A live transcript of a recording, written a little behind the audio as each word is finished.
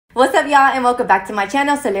What's up, y'all, and welcome back to my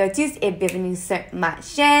channel. Salut à tous et bienvenue sur ma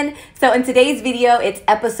chaîne. So in today's video, it's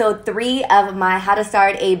episode 3 of my how to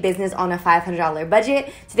start a business on a $500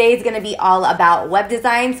 budget. Today is going to be all about web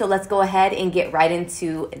design, so let's go ahead and get right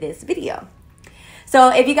into this video. So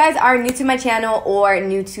if you guys are new to my channel or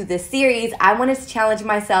new to this series, I wanted to challenge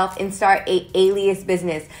myself and start a alias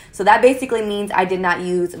business. So that basically means I did not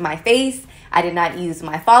use my face, I did not use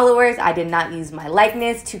my followers, I did not use my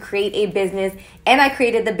likeness to create a business, and I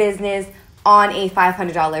created the business on a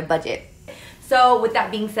 $500 budget. So with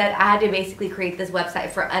that being said, I had to basically create this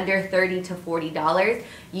website for under $30 to $40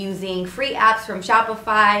 using free apps from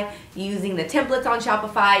Shopify, using the templates on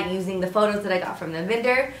Shopify, using the photos that I got from the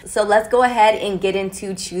vendor. So let's go ahead and get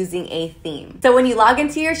into choosing a theme. So when you log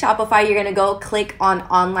into your Shopify, you're gonna go click on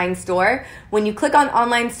Online Store. When you click on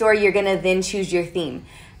Online Store, you're gonna then choose your theme.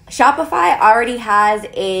 Shopify already has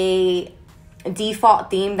a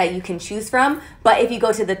default theme that you can choose from, but if you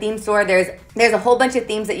go to the theme store, there's a whole bunch of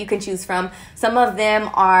themes that you can choose from. Some of them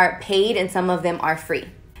are paid and some of them are free.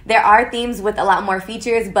 There are themes with a lot more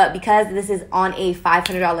features, but because this is on a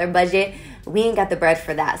 $500 budget, we ain't got the bread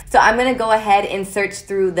for that. So I'm gonna go ahead and search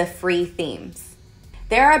through the free themes.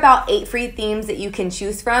 There are about 8 free themes that you can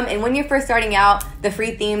choose from, and when you're first starting out, the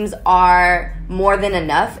free themes are more than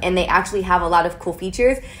enough and they actually have a lot of cool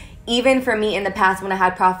features. Even for me in the past, when I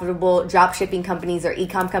had profitable drop shipping companies or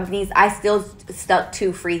e-com companies, I still stuck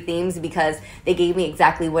to free themes because they gave me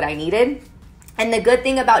exactly what I needed. And the good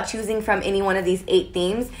thing about choosing from any one of these 8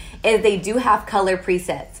 themes is they do have color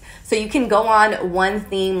presets. So you can go on one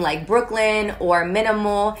theme like Brooklyn or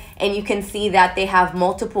Minimal, and you can see that they have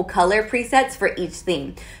multiple color presets for each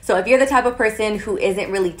theme. So if you're the type of person who isn't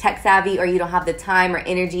really tech savvy or you don't have the time or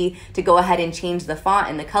energy to go ahead and change the font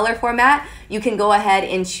and the color format, you can go ahead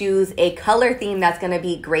and choose a color theme that's gonna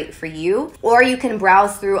be great for you. Or you can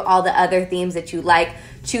browse through all the other themes that you like,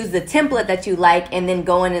 choose the template that you like, and then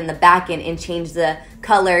go in the back end and change the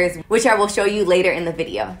colors, which I will show you later in the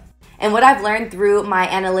video. And what I've learned through my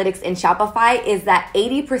analytics in Shopify is that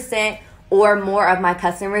 80% or more of my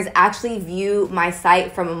customers actually view my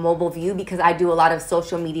site from a mobile view because I do a lot of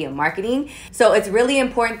social media marketing. So it's really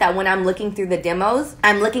important that when I'm looking through the demos,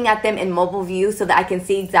 I'm looking at them in mobile view so that I can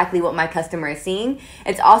see exactly what my customer is seeing.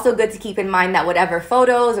 It's also good to keep in mind that whatever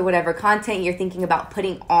photos or whatever content you're thinking about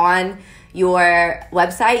putting on your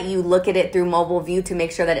website, you look at it through mobile view to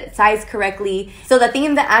make sure that it's sized correctly. So the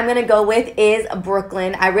theme that I'm gonna go with is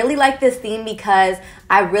Brooklyn. I really like this theme because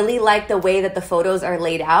I really like the way that the photos are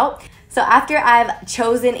laid out. So after I've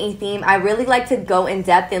chosen a theme, I really like to go in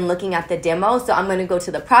depth in looking at the demo. So I'm gonna go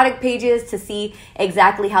to the product pages to see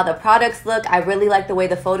exactly how the products look. I really like the way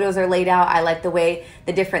the photos are laid out. I like the way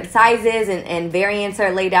the different sizes and variants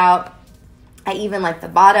are laid out. I even like the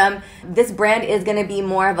bottom. This brand is gonna be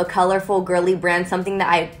more of a colorful, girly brand, something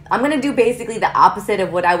that I'm gonna do basically the opposite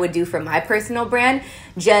of what I would do for my personal brand,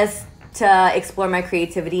 just to explore my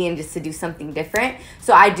creativity and just to do something different.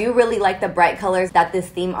 So I do really like the bright colors that this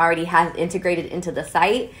theme already has integrated into the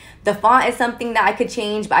site. The font is something that I could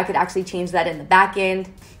change, but I could actually change that in the back end.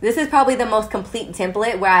 This is probably the most complete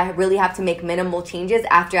template where I really have to make minimal changes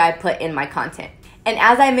after I put in my content. And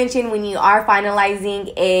as I mentioned, when you are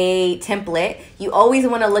finalizing a template, you always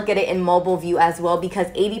want to look at it in mobile view as well, because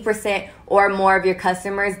 80% or more of your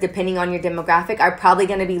customers, depending on your demographic, are probably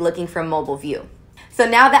going to be looking for mobile view. So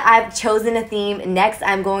now that I've chosen a theme, next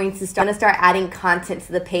I'm going to start adding content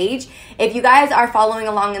to the page. If you guys are following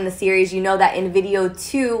along in the series, you know that in video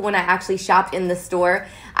 2, when I actually shopped in the store,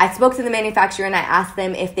 I spoke to the manufacturer and I asked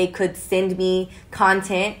them if they could send me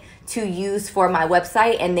content to use for my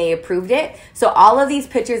website, and they approved it. So all of these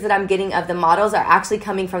pictures that I'm getting of the models are actually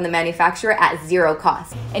coming from the manufacturer at 0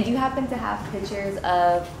 cost. And do you happen to have pictures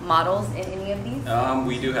of models in any of these?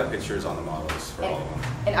 We do have pictures on the models for all of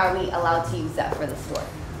them. And are we allowed to use that for the store?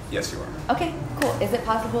 Yes, you are. Okay, cool. Is it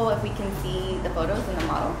possible if we can see the photos and the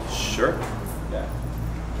model? Sure. Yeah.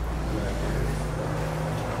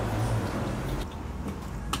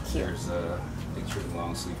 Here's a picture of the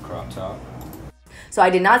long sleeve crop top. So I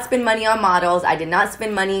did not spend money on models. I did not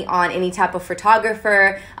spend money on any type of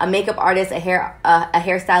photographer, a makeup artist, a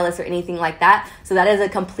hairstylist, or anything like that. So that is a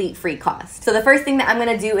complete free cost. So the first thing that I'm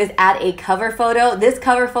gonna do is add a cover photo. This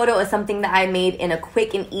cover photo is something that I made in a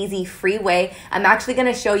quick and easy free way. I'm actually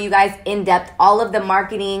gonna show you guys in depth all of the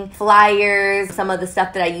marketing, flyers, some of the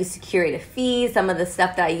stuff that I use to curate a feed, some of the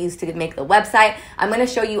stuff that I use to make the website. I'm gonna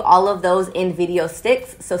show you all of those in video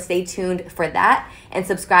sticks. So stay tuned for that and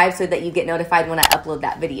subscribe so that you get notified when I upload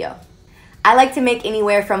that video. I like to make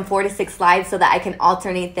anywhere from 4 to 6 slides so that I can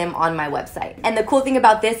alternate them on my website. And the cool thing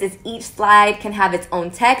about this is each slide can have its own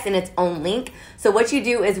text and its own link. So what you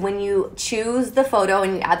do is when you choose the photo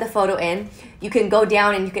and you add the photo in, you can go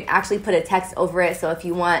down and you can actually put a text over it. So if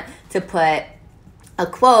you want to put a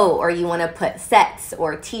quote or you want to put sets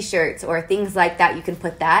or t-shirts or things like that, you can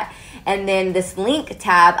put that. And then this link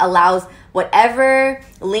tab allows whatever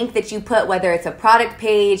link that you put, whether it's a product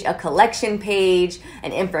page, a collection page,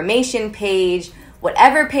 an information page,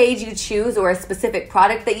 whatever page you choose or a specific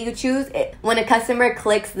product that you choose, when a customer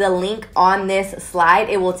clicks the link on this slide,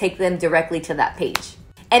 it will take them directly to that page.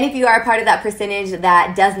 And if you are a part of that percentage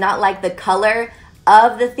that does not like the color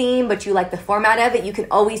of the theme, but you like the format of it, you can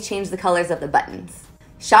always change the colors of the buttons.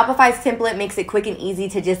 Shopify's template makes it quick and easy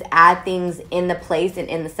to just add things in the place and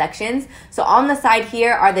in the sections. So on the side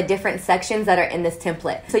here are the different sections that are in this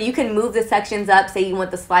template. So you can move the sections up, say you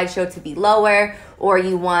want the slideshow to be lower, or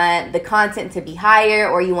you want the content to be higher,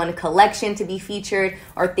 or you want a collection to be featured,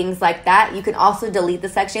 or things like that. You can also delete the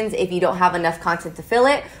sections if you don't have enough content to fill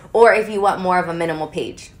it, or if you want more of a minimal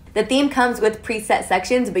page. The theme comes with preset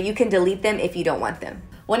sections, but you can delete them if you don't want them.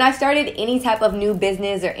 When I started any type of new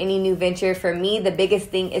business or any new venture, for me, the biggest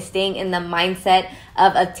thing is staying in the mindset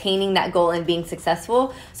of obtaining that goal and being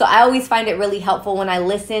successful. So I always find it really helpful when I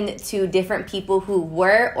listen to different people who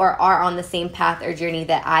were or are on the same path or journey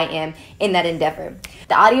that I am in that endeavor.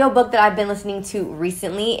 The audiobook that I've been listening to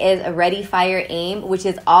recently is Ready, Fire, Aim, which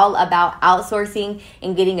is all about outsourcing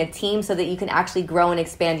and getting a team so that you can actually grow and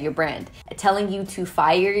expand your brand. Telling you to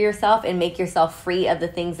fire yourself and make yourself free of the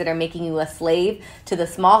things that are making you a slave to the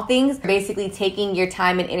small things, basically taking your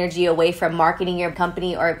time and energy away from marketing your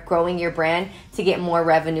company or growing your brand to get more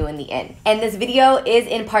revenue in the end. And this video is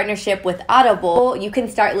in partnership with Audible. You can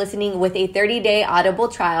start listening with a 30-day Audible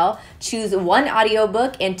trial. Choose 1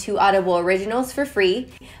 audiobook and 2 Audible originals for free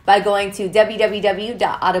by going to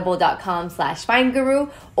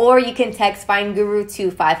www.audible.com/FindGuru, or you can text FindGuru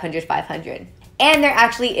to 500-500. And there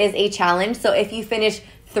actually is a challenge. So if you finish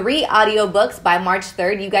 3 audiobooks by March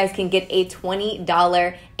 3rd, you guys can get a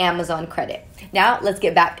 $20 Amazon credit. Now let's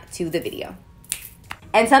get back to the video.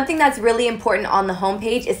 And something that's really important on the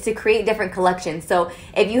homepage is to create different collections. So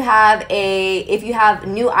if you have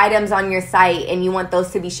new items on your site and you want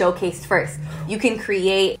those to be showcased first, you can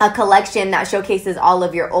create a collection that showcases all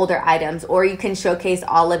of your older items, or you can showcase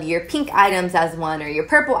all of your pink items as one, or your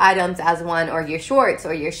purple items as one, or your shorts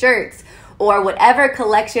or your shirts, or whatever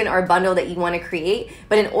collection or bundle that you want to create.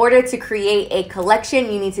 But in order to create a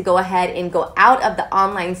collection, you need to go ahead and go out of the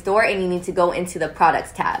online store and you need to go into the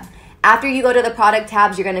products tab. After you go to the product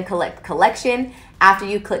tabs, you're going to click collection. After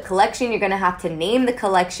you click collection, you're going to have to name the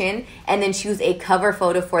collection and then choose a cover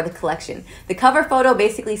photo for the collection. The cover photo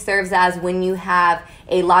basically serves as when you have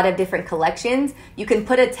a lot of different collections, you can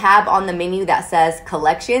put a tab on the menu that says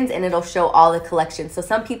collections and it'll show all the collections. So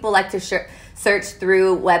some people like to search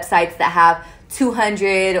through websites that have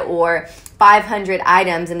 200 or 500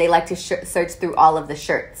 items and they like to search through all of the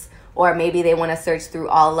shirts. Or maybe they want to search through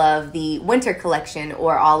all of the winter collection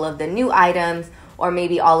or all of the new items, or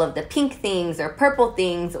maybe all of the pink things or purple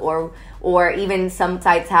things, or even some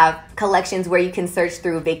sites have collections where you can search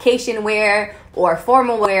through vacation wear or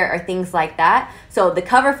formal wear or things like that. So the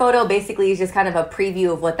cover photo basically is just kind of a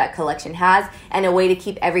preview of what that collection has and a way to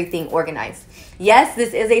keep everything organized. Yes,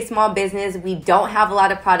 this is a small business. We don't have a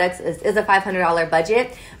lot of products. This is a $500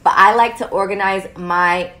 budget, but I like to organize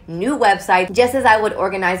my new website just as I would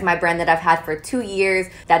organize my brand that I've had for 2 years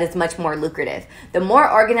that is much more lucrative. The more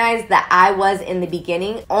organized that I was in the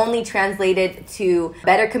beginning only translated to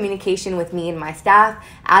better communication with me and my staff,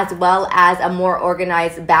 as well as a more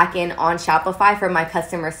organized back end on Shopify for my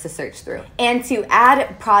customers to search through. And to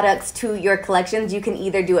add products to your collections, you can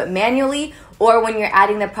either do it manually, or when you're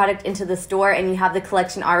adding the product into the store and you have the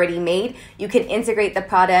collection already made, you can integrate the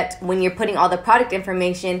product when you're putting all the product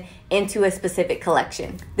information into a specific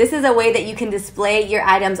collection. This is a way that you can display your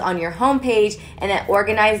items on your homepage in an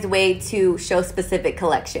organized way to show specific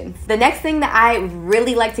collections. The next thing that I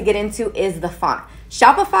really like to get into is the font.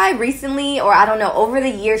 Shopify recently, or I don't know, over the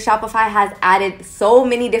years, Shopify has added so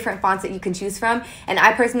many different fonts that you can choose from. And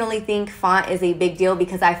I personally think font is a big deal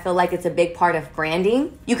because I feel like it's a big part of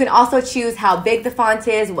branding. You can also choose how big the font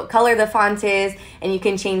is, what color the font is, and you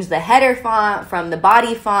can change the header font from the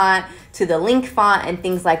body font to the link font and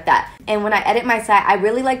things like that. And when I edit my site, I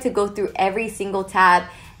really like to go through every single tab,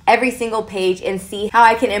 every single page, and see how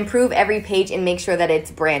I can improve every page and make sure that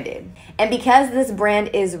it's branded. And because this brand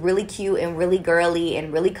is really cute and really girly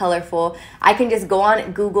and really colorful, I can just go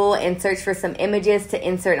on Google and search for some images to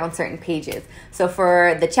insert on certain pages. So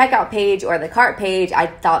for the checkout page or the cart page, I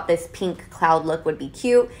thought this pink cloud look would be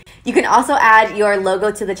cute. You can also add your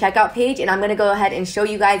logo to the checkout page, and I'm going to go ahead and show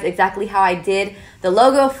you guys exactly how I did the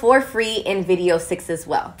logo for free in video 6 as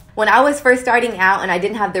well. When I was first starting out and I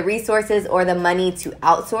didn't have the resources or the money to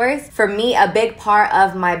outsource, for me, a big part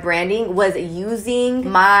of my branding was using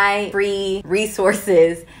my free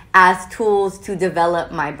resources as tools to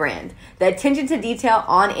develop my brand. The attention to detail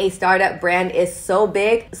on a startup brand is so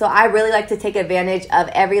big, so I really like to take advantage of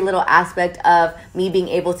every little aspect of me being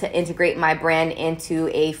able to integrate my brand into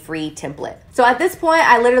a free template. So at this point,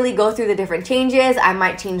 I literally go through the different changes. I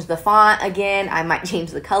might change the font again. I might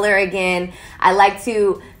change the color again. I like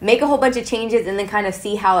to make a whole bunch of changes and then kind of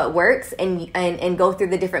see how it works and go through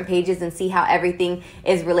the different pages and see how everything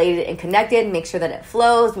is related and connected. Make sure that it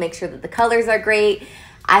flows, make sure that the colors are great.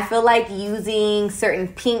 I feel like using certain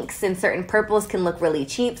pinks and certain purples can look really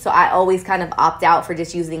cheap, so I always kind of opt out for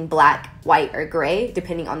just using black, white, or gray,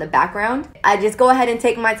 depending on the background. I just go ahead and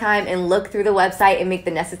take my time and look through the website and make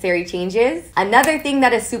the necessary changes. Another thing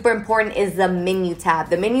that is super important is the menu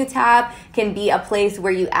tab. The menu tab can be a place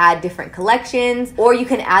where you add different collections, or you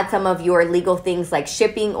can add some of your legal things like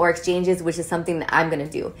shipping or exchanges, which is something that I'm gonna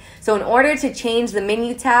do. So in order to change the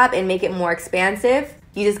menu tab and make it more expansive,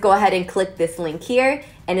 you just go ahead and click this link here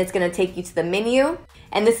and it's gonna take you to the menu.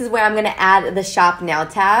 And this is where I'm gonna add the Shop Now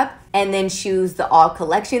tab and then choose the All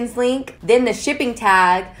Collections link. Then the shipping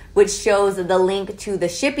tag, which shows the link to the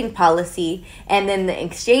shipping policy. And then the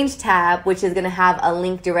exchange tab, which is gonna have a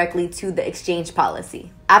link directly to the exchange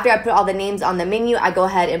policy. After I put all the names on the menu, I go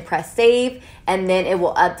ahead and press save, and then it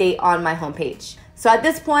will update on my homepage. So at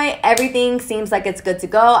this point, everything seems like it's good to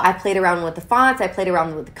go. I played around with the fonts, I played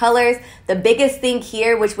around with the colors. The biggest thing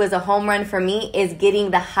here, which was a home run for me, is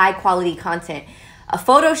getting the high quality content.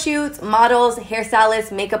 Photo shoots, models,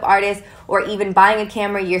 hairstylists, makeup artists, or even buying a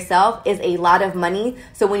camera yourself is a lot of money.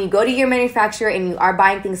 So when you go to your manufacturer and you are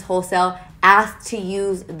buying things wholesale, ask to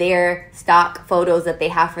use their stock photos that they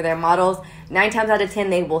have for their models. 9 times out of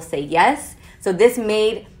 10, they will say yes. So this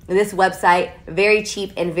made this website very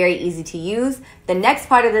cheap and very easy to use. The next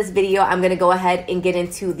part of this video, I'm gonna go ahead and get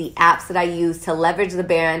into the apps that I use to leverage the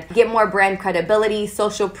brand, get more brand credibility,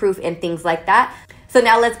 social proof, and things like that. So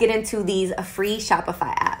now let's get into these free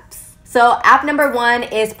Shopify apps. So app number 1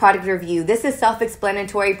 is product review. This is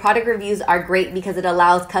self-explanatory. Product reviews are great because it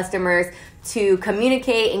allows customers to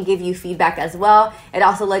communicate and give you feedback as well. It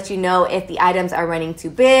also lets you know if the items are running too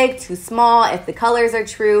big, too small, if the colors are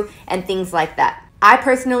true, and things like that. I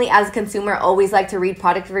personally, as a consumer, always like to read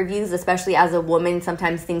product reviews, especially as a woman.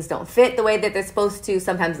 Sometimes things don't fit the way that they're supposed to.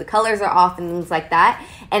 Sometimes the colors are off and things like that.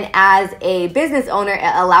 And as a business owner,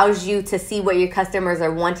 it allows you to see what your customers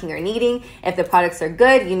are wanting or needing. If the products are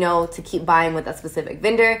good, you know to keep buying with a specific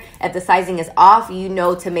vendor. If the sizing is off, you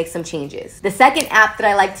know to make some changes. The second app that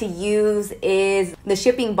I like to use is the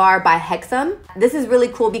Shipping Bar by Hexum. This is really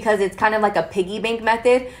cool because it's kind of like a piggy bank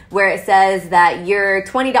method where it says that you're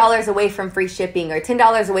 $20 away from free shipping or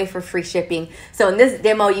 $10 away for free shipping. So in this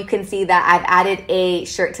demo, you can see that I've added a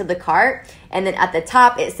shirt to the cart, and then at the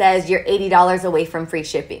top it says you're $80 away from free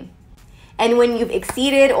shipping. And when you've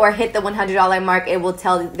exceeded or hit the $100 mark, it will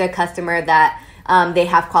tell the customer that they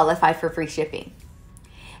have qualified for free shipping.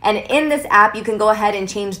 And in this app, you can go ahead and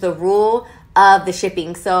change the rule of the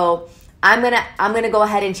shipping. So I'm gonna go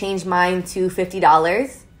ahead and change mine to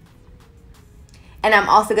 $50. And I'm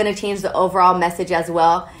also gonna change the overall message as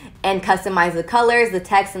well and customize the colors, the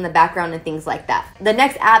text, and the background and things like that. The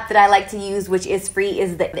next app that I like to use, which is free,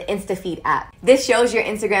 is the InstaFeed app. This shows your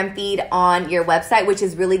Instagram feed on your website, which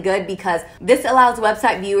is really good because this allows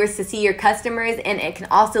website viewers to see your customers, and it can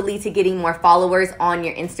also lead to getting more followers on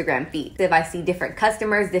your Instagram feed. If I see different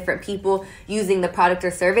customers, different people using the product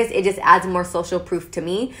or service, it just adds more social proof to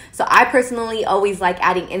me. So I personally always like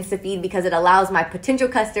adding InstaFeed because it allows my potential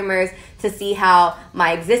customers to see how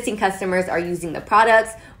my existing customers are using the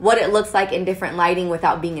products, what it looks like in different lighting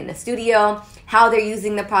without being in the studio, how they're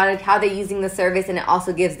using the product, how they're using the service, and it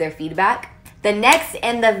also gives their feedback. The next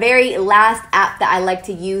and the very last app that I like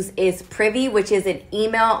to use is Privy, which is an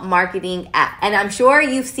email marketing app. And I'm sure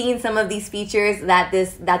you've seen some of these features that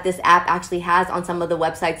this app actually has on some of the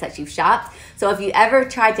websites that you've shopped. So if you ever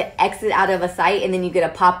tried to exit out of a site and then you get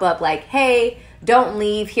a pop-up like, hey, don't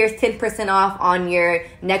leave, here's 10% off on your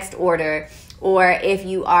next order. Or if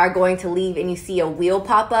you are going to leave and you see a wheel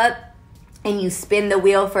pop up and you spin the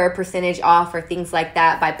wheel for a percentage off or things like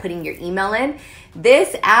that by putting your email in,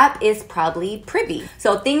 this app is probably Privy.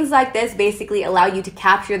 So things like this basically allow you to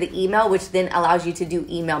capture the email, which then allows you to do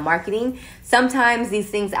email marketing. Sometimes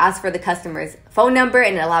these things ask for the customer's phone number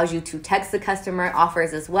and it allows you to text the customer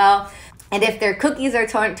offers as well. And if their cookies are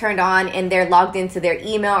turned on and they're logged into their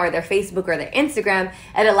email or their Facebook or their Instagram,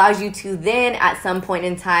 it allows you to then at some point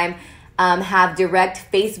in time have direct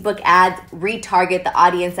Facebook ads retarget the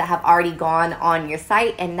audience that have already gone on your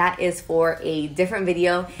site, and that is for a different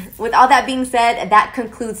video. With all that being said, that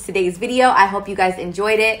concludes today's video. I hope you guys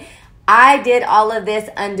enjoyed it. I did all of this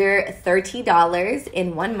under $30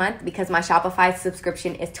 in 1 month because my Shopify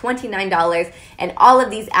subscription is $29, and all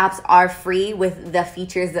of these apps are free with the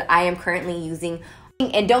features that I am currently using.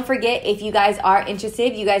 And don't forget, if you guys are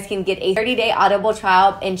interested, you guys can get a 30-day Audible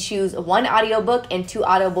trial and choose 1 audiobook and 2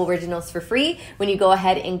 Audible originals for free when you go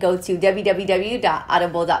ahead and go to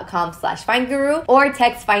www.audible.com/FindGuru or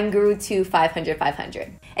text FindGuru to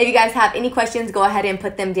 500-500. If you guys have any questions, go ahead and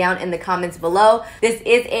put them down in the comments below. This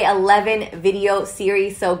is a 11 video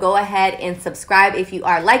series, so go ahead and subscribe if you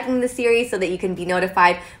are liking the series so that you can be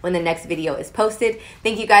notified when the next video is posted.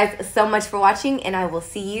 Thank you guys so much for watching, and I will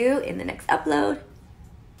see you in the next upload.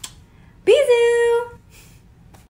 Bisous!